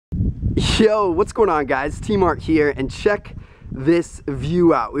Yo, what's going on, guys? T-Mark here, and check this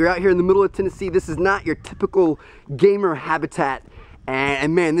view out. We're out here in the middle of Tennessee. This is not your typical gamer habitat,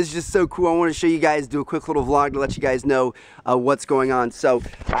 and man, this is just so cool. I want to show you guys, do a quick little vlog to let you guys know what's going on. So,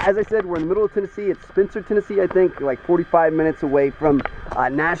 as I said, we're in the middle of Tennessee. It's Spencer, Tennessee, I think, like 45 minutes away from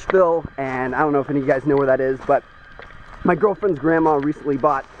Nashville, and I don't know if any of you guys know where that is, but my girlfriend's grandma recently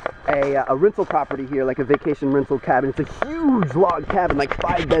bought a rental property here, like a vacation rental cabin. It's a huge log cabin, like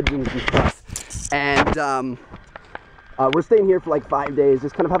 5 bedrooms and stuff. And we're staying here for like 5 days,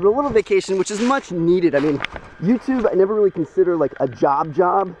 just kind of having a little vacation, which is much needed. I mean, YouTube, I never really consider like a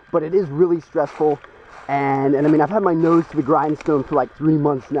job, but it is really stressful. And I mean, I've had my nose to the grindstone for like 3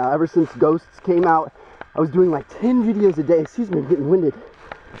 months now. Ever since Ghosts came out, I was doing like 10 videos a day. Excuse me, I'm getting winded.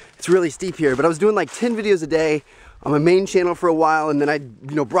 It's really steep here, but I was doing like 10 videos a day on my main channel for a while, and then I,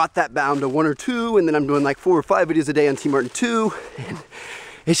 brought that down to 1 or 2, and then I'm doing like 4 or 5 videos a day on T-Martin 2, and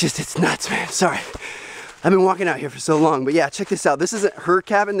it's nuts, man. Sorry, I've been walking out here for so long, but yeah, check this out. This isn't her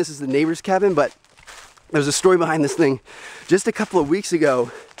cabin, this is the neighbor's cabin, but there's a story behind this thing. Just a couple of weeks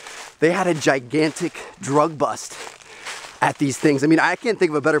ago, they had a gigantic drug bust at these things. I mean, I can't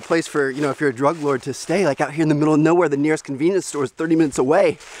think of a better place for, if you're a drug lord to stay, like out here in the middle of nowhere. The nearest convenience store is 30 minutes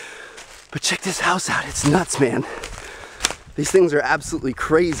away. But check this house out, it's nuts, man. These things are absolutely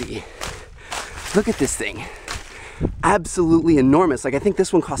crazy. Look at this thing. Absolutely enormous. Like, I think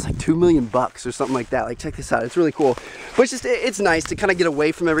this one costs like $2 million bucks or something like that. Like, check this out, it's really cool. But it's nice to kind of get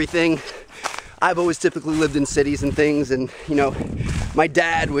away from everything. I've always typically lived in cities and things, and my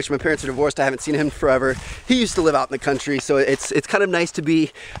dad, which my parents are divorced, I haven't seen him forever. He used to live out in the country, so it's kind of nice to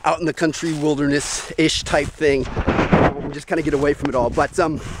be out in the country, wilderness-ish type thing. Just kind of get away from it all. But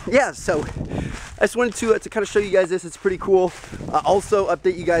yeah, so I just wanted to kind of show you guys this. It's pretty cool. Also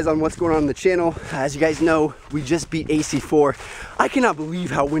update you guys on what's going on in the channel. As you guys know, we just beat AC4. I cannot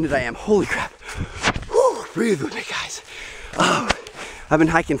believe how winded I am. Holy crap. Whew, breathe with me, guys. Oh, I've been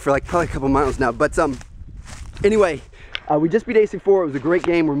hiking for like probably a couple miles now. But anyway, we just beat AC4. It was a great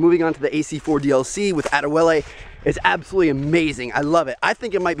game. We're moving on to the AC4 DLC with Adewale. It's absolutely amazing. I love it. I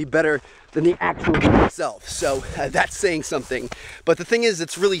think it might be better than the actual game itself, so that's saying something. But the thing is,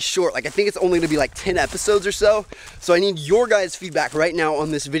 it's really short. Like, I think it's only gonna be like 10 episodes or so. So I need your guys' feedback right now on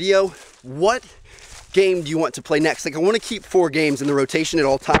this video. What game do you want to play next? Like, I want to keep 4 games in the rotation at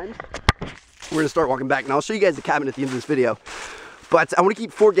all times. We're gonna start walking back, and I'll show you guys the cabin at the end of this video. But I want to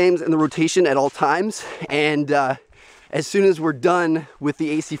keep 4 games in the rotation at all times, and as soon as we're done with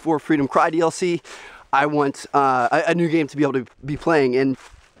the AC4 Freedom Cry DLC, I want a new game to be able to be playing. And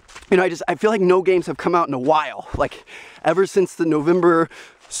I feel like no games have come out in a while. Like, ever since the November,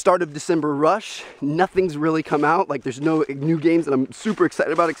 start of December rush, nothing's really come out. Like, there's no new games that I'm super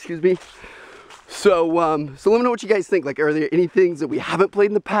excited about, excuse me. So, so let me know what you guys think. Like, are there any things that we haven't played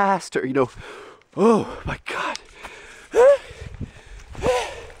in the past, or, oh my God.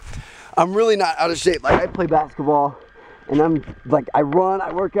 I'm really not out of shape. Like, I play basketball, and I'm like, I run,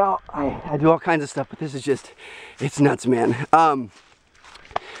 I work out, I do all kinds of stuff, but this is just, it's nuts, man.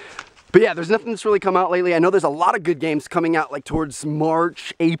 But yeah, there's nothing that's really come out lately. I know there's a lot of good games coming out like towards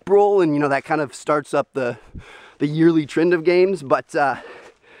March, April, and that kind of starts up the yearly trend of games. But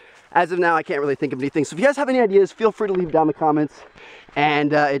as of now, I can't really think of anything. So if you guys have any ideas, feel free to leave down in the comments,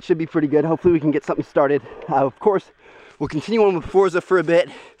 and it should be pretty good. Hopefully we can get something started. Of course, we'll continue on with Forza for a bit.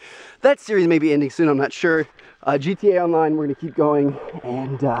 That series may be ending soon, I'm not sure. GTA Online, we're gonna keep going.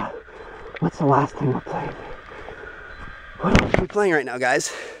 And what's the last thing we're playing? What are we playing right now,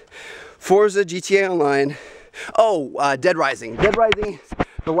 guys? Forza, GTA Online. Oh, Dead Rising. Dead Rising,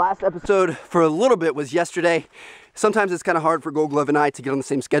 the last episode for a little bit was yesterday. Sometimes it's kind of hard for Gold Glove and I to get on the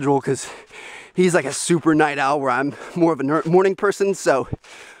same schedule because he's like a super night owl where I'm more of a morning person. So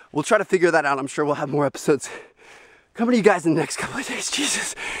we'll try to figure that out. I'm sure we'll have more episodes coming to you guys in the next couple of days.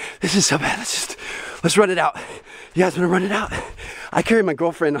 Jesus, this is so bad. Let's run it out. You guys want to run it out? I carried my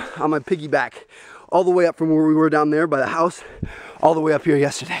girlfriend on my piggyback all the way up from where we were down there by the house, all the way up here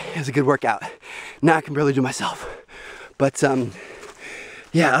yesterday. It was a good workout. Now I can barely do myself. But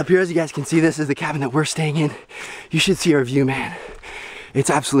yeah, up here, as you guys can see, this is the cabin that we're staying in. You should see our view, man. It's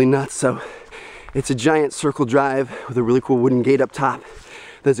absolutely nuts. So it's a giant circle drive with a really cool wooden gate up top.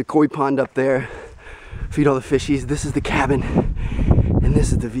 There's a koi pond up there. Feed all the fishies. This is the cabin, and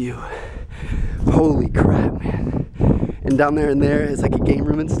this is the view. Holy crap, man. And down there and there is like a game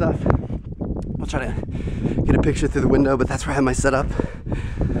room and stuff. I'll try to get a picture through the window, but that's where I have my setup.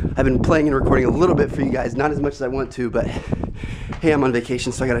 I've been playing and recording a little bit for you guys, not as much as I want to, but hey, I'm on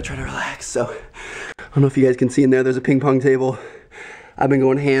vacation, so I gotta try to relax. So I don't know if you guys can see in there's a ping pong table. I've been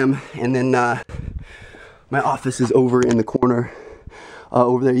going ham, and then my office is over in the corner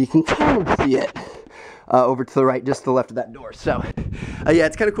over there. You can kind of see it over to the right, just to the left of that door. So yeah,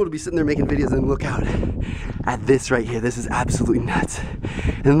 it's kind of cool to be sitting there making videos and look out at this right here. This is absolutely nuts.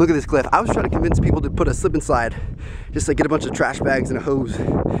 And then look at this cliff. I was trying to convince people to put a slip and slide, just like get a bunch of trash bags and a hose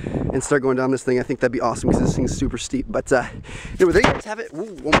and start going down this thing. I think that'd be awesome because this thing's super steep. But anyway, there you guys have it.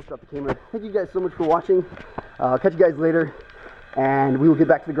 Ooh, almost dropped the camera. Thank you guys so much for watching. I'll catch you guys later, and we will get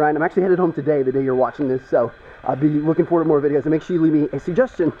back to the grind. I'm actually headed home today, the day you're watching this, so I'll be looking forward to more videos. And make sure you leave me a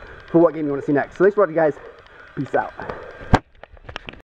suggestion for what game you want to see next. So thanks for watching, guys. Peace out.